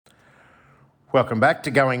Welcome back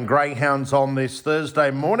to Going Greyhounds on this Thursday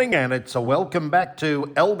morning, and it's a welcome back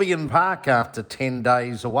to Albion Park after 10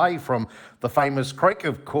 days away from the famous creek.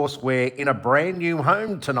 Of course, we're in a brand new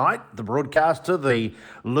home tonight. The broadcaster, the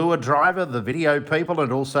lure driver, the video people,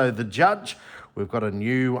 and also the judge. We've got a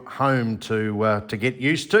new home to get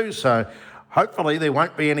used to, so hopefully there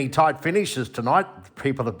won't be any tight finishes tonight.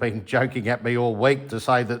 People have been joking at me all week to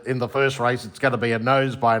say that in the first race it's going to be a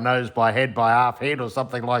nose by head by half head or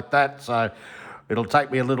something like that. So it'll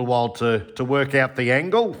take me a little while to work out the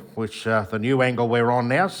angle, which the new angle we're on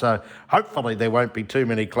now. So hopefully there won't be too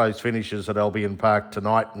many close finishes at Albion Park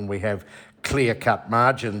tonight and we have clear-cut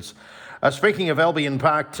margins. Speaking of Albion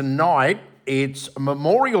Park tonight, it's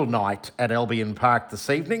Memorial Night at Albion Park this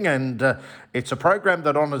evening, and it's a program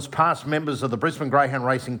that honours past members of the Brisbane Greyhound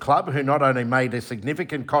Racing Club who not only made a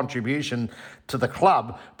significant contribution to the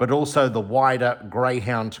club, but also the wider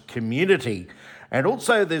greyhound community. And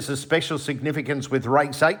also there's a special significance with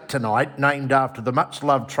Race 8 tonight, named after the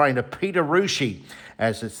much-loved trainer Peter Rusci,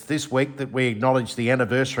 as it's this week that we acknowledge the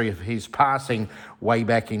anniversary of his passing way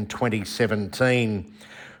back in 2017.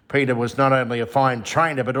 Peter was not only a fine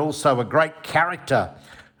trainer, but also a great character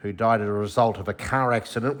who died as a result of a car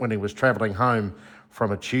accident when he was travelling home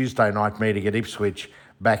from a Tuesday night meeting at Ipswich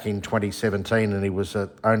back in 2017, and he was at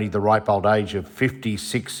only the ripe old age of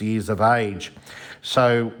 56 years of age.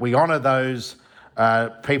 So we honour those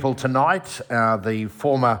people tonight, the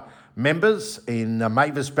former members in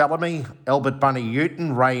Mavis Bellamy, Albert Bunny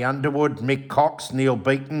Houghton, Ray Underwood, Mick Cox, Neil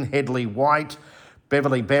Beaton, Hedley White,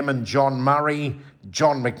 Beverly Behrman, John Murray,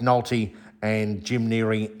 John McNulty and Jim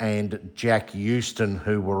Neary and Jack Houston,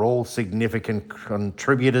 who were all significant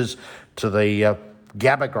contributors to the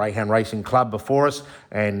Gabba Greyhound Racing Club before us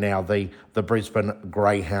and now the Brisbane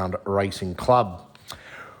Greyhound Racing Club.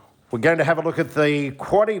 We're going to have a look at the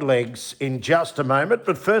quaddie legs in just a moment,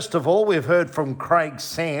 but first of all, we've heard from Craig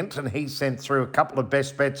Sant, and he sent through a couple of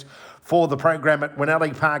best bets for the program at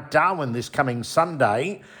Winnelly Park, Darwin, this coming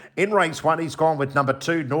Sunday. In race 1, he's gone with number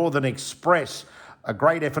 2, Northern Express. A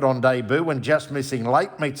great effort on debut and just missing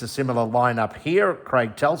late, meets a similar lineup here,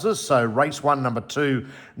 Craig tells us. So race 1, number 2,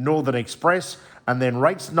 Northern Express, and then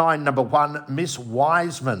race 9, number 1, Miss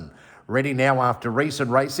Wiseman. Ready now after recent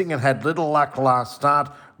racing and had little luck last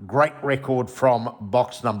start. Great record from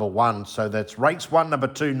box number 1. So that's race 1, number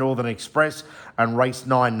 2, Northern Express, and race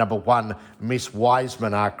 9, number 1, Miss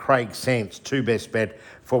Wiseman are Craig Sant's 2 best bet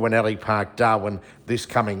for Winnelly Park, Darwin this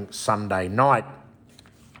coming Sunday night.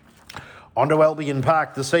 On to Albion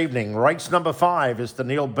Park this evening. Race number 5 is the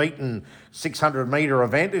Neil Beaton 600 metre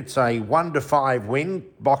event. It's a 1-5 win.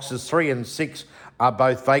 Boxes 3 and 6 are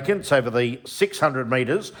both vacant over the 600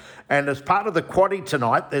 metres. And as part of the quaddie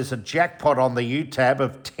tonight, there's a jackpot on the UTAB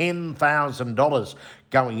of $10,000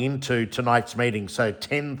 going into tonight's meeting. So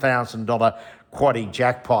 $10,000 quaddie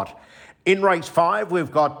jackpot. In race 5,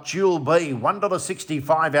 we've got Jewel B,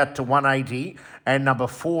 $1.65 out to $1.80, and number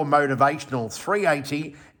 4, Motivational,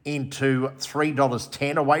 $3.80 into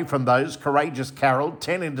 $3.10. Away from those, Courageous Carol,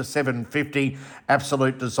 10 into $7.50,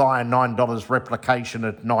 Absolute Desire, $9, Replication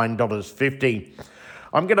at $9.50.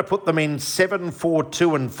 I'm going to put them in 7, 4,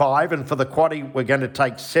 2 and 5, and for the quaddie we're going to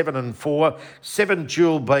take 7 and 4. 7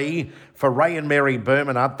 Jewel B for Ray and Mary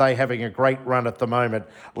Berman. Aren't they having a great run at the moment?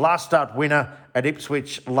 Last start winner at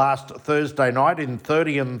Ipswich last Thursday night in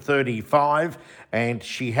 30 and 35, and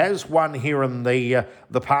she has won here in the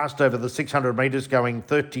past over the 600 metres, going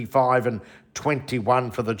 35 and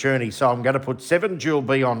 21 for the journey. So I'm going to put 7 Jewel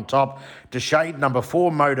B on top to shade number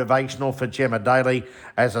 4 Motivational for Gemma Daly.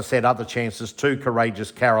 As I said, other chances 2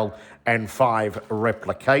 Courageous Carol and 5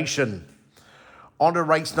 Replication. On to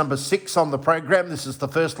race number 6 on the program. This is the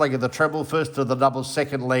first leg of the treble, first of the double,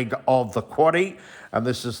 second leg of the quaddie. And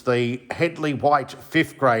this is the Hedley White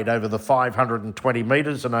 5th grade over the 520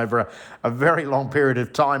 metres. And over a very long period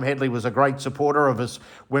of time, Hedley was a great supporter of us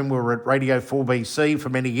when we were at Radio 4BC for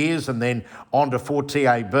many years, and then on to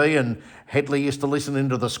 4TAB. And Hedley used to listen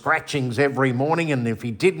into the scratchings every morning, and if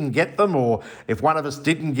he didn't get them, or if one of us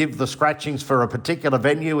didn't give the scratchings for a particular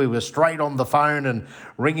venue, he was straight on the phone and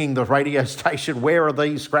ringing the radio station, where are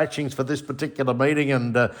these scratchings for this particular meeting?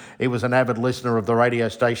 And he was an avid listener of the radio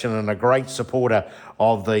station and a great supporter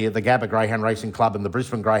of the Gabba Greyhound Racing Club and the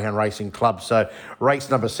Brisbane Greyhound Racing Club. So race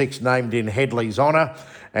number 6 named in Hedley's honour.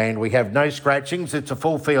 And we have no scratchings. It's a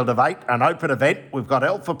full field of 8, an open event. We've got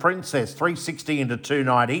Alpha Princess, 360 into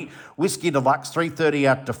 290. Whiskey Deluxe, 330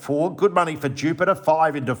 out to 4. Good Money for Jupiter,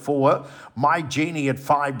 5 into 4. My Genie at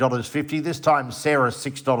 $5.50. This time Sarah,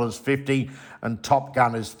 $6.50. And Top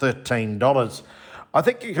Gun is $13. I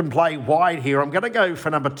think you can play wide here. I'm going to go for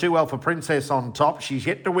number 2, Alpha Princess on top. She's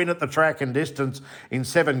yet to win at the track and distance in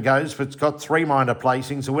 7 goes, but it's got 3 minor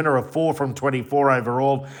placings, a winner of 4 from 24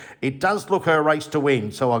 overall. It does look her race to win,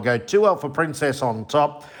 so I'll go 2 Alpha Princess on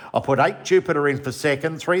top. I'll put 8 Jupiter in for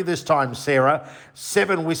second, 3 this time Sarah,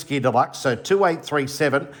 7 Whiskey Deluxe, so 2, 8, 3,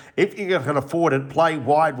 7. If you can afford it, play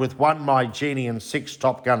wide with 1 My Genie and 6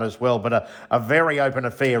 Top Gun as well, but a very open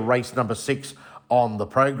affair, race number 6 on the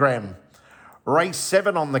program. Race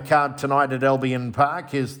 7 on the card tonight at Albion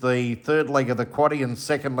Park is the third leg of the quaddie and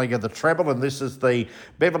second leg of the treble, and this is the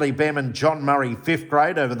Beverly Behrman John Murray 5th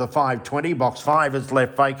grade over the 520. Box 5 is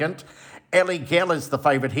left vacant. Ellie Gell is the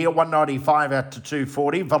favourite here, 195 out to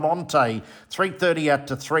 240. Volante, 330 out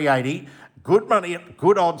to 380. Good money,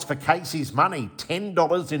 good odds for Casey's Money,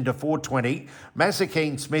 $10 into 420.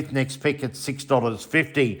 Mazakine Smith next pick at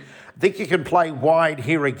 $6.50. I think you can play wide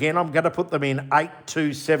here again. I'm going to put them in 8,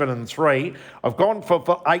 2, 7 and 3. I've gone for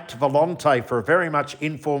 8 Volante for a very much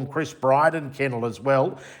informed Chris Bryden kennel as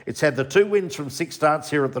well. It's had the 2 wins from 6 starts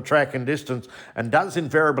here at the track and distance and does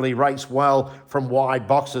invariably race well from wide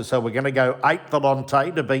boxes. So we're going to go 8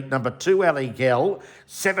 Volante to beat number 2 Ellie Gell.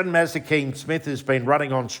 7 Mazakine Smith has been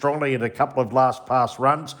running on strongly in a couple of last pass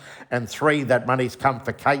runs, and 3 that money's come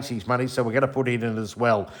for Casey's Money, so we're going to put it in as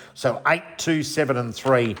well. So 8, 2, 7 and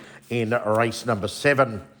 3 in race number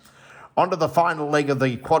 7. On to the final leg of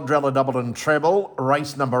the quadrella double and treble,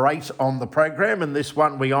 race number 8 on the program, and this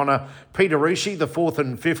one we honour Peter Rushi, the 4th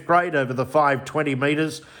and 5th grade over the 520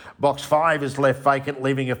 metres. Box 5 is left vacant,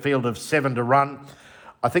 leaving a field of 7 to run.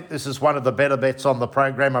 I think this is one of the better bets on the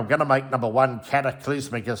program. I'm going to make number 1,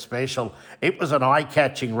 Cataclysmic, a special. It was an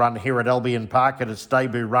eye-catching run here at Albion Park at its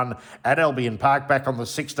debut run at Albion Park back on the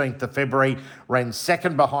 16th of February. Ran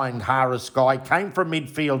second behind Hara Sky, came from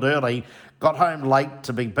midfield early, got home late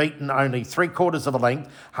to be beaten only 3/4 of a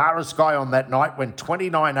length. Hara Sky on that night went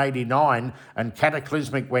 29.89 and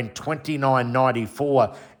Cataclysmic went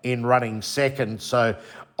 29.94 in running second. So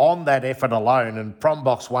on that effort alone, and from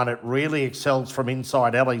box 1, it really excels from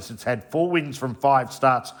inside alleys. It's had 4 wins from 5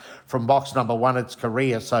 starts from box number 1 its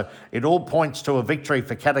career. So it all points to a victory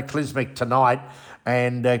for Cataclysmic tonight.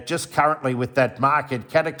 And just currently with that market,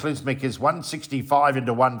 Cataclysmic is 165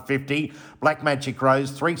 into 150. Black Magic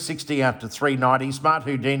Rose, 360 out to 390. Smart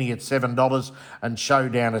Houdini at $7 and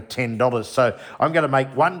Showdown at $10. So I'm going to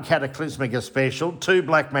make 1 Cataclysmic a special, 2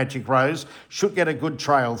 Black Magic Rose, should get a good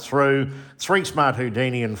trail through, 3 Smart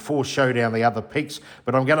Houdini and 4 Showdown the other picks.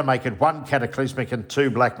 But I'm going to make it 1 Cataclysmic and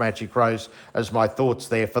 2 Black Magic Rose as my thoughts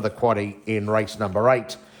there for the quaddie in race number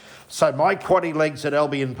 8. So my quaddie legs at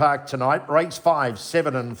Albion Park tonight, race 5,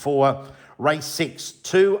 7 and 4, race 6,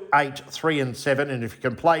 2, 8, 3 and 7, and if you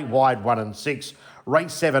can play wide 1 and 6,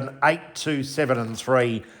 race 7, 8, 2, 7 and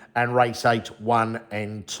 3, and race 8, 1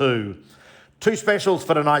 and 2. 2 specials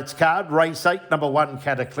for tonight's card, race 8, number 1,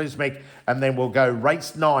 Cataclysmic, and then we'll go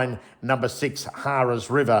race 9, number 6, Hara's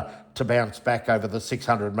River, to bounce back over the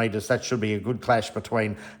 600 metres. That should be a good clash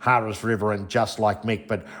between Hara's River and Just Like Mick,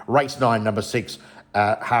 but race 9, number 6,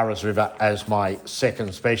 Hara's River as my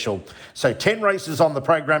second special. So 10 races on the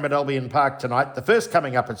program at Albion Park tonight. The first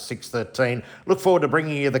coming up at 6:13. Look forward to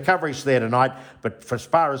bringing you the coverage there tonight. But for as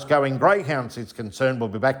far as going greyhounds is concerned, we'll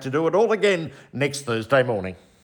be back to do it all again next Thursday morning.